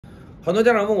很多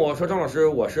家长问我说：“张老师，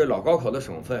我是老高考的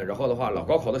省份，然后的话，老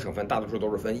高考的省份大多数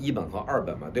都是分一本和二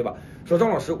本嘛，对吧？说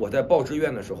张老师，我在报志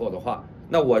愿的时候的话，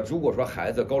那我如果说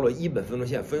孩子高了一本分数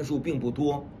线，分数并不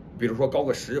多，比如说高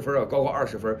个10分啊，高个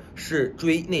20分，是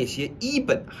追那些一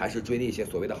本还是追那些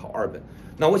所谓的好二本？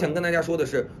那我想跟大家说的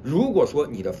是，如果说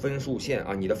你的分数线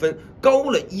啊，你的分高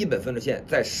了一本分数线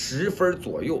在10分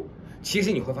左右，其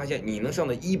实你会发现你能上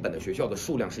的一本的学校的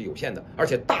数量是有限的，而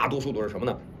且大多数都是什么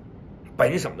呢？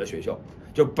本省的学校，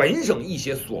就本省一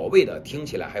些所谓的听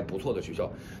起来还不错的学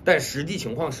校，但实际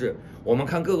情况是我们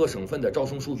看各个省份的招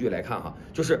生数据来看哈，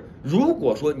就是如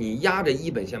果说你压着一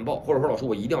本线报，或者说老师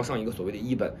我一定要上一个所谓的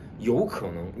一本，有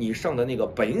可能你上的那个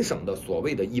本省的所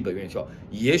谓的一本院校，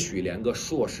也许连个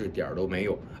硕士点都没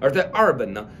有，而在二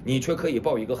本呢，你却可以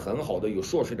报一个很好的有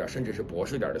硕士点甚至是博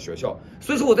士点的学校。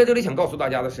所以说我在这里想告诉大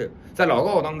家的是，在老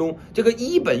高考当中，这个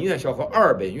一本院校和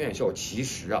二本院校其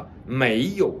实啊没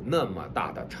有那么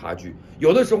大的差距，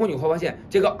有的时候你会发现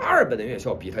这个二本的院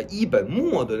校比它一本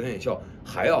末端的院校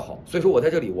还要好。所以说我在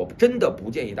这里我真的不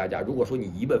建议大家，如果说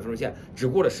你一本分数线只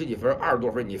过了10几分20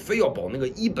多分，你非要保那个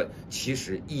一本，其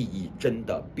实意义真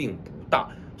的并不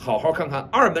大。好好看看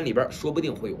二本里边，说不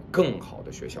定会有更好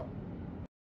的学校。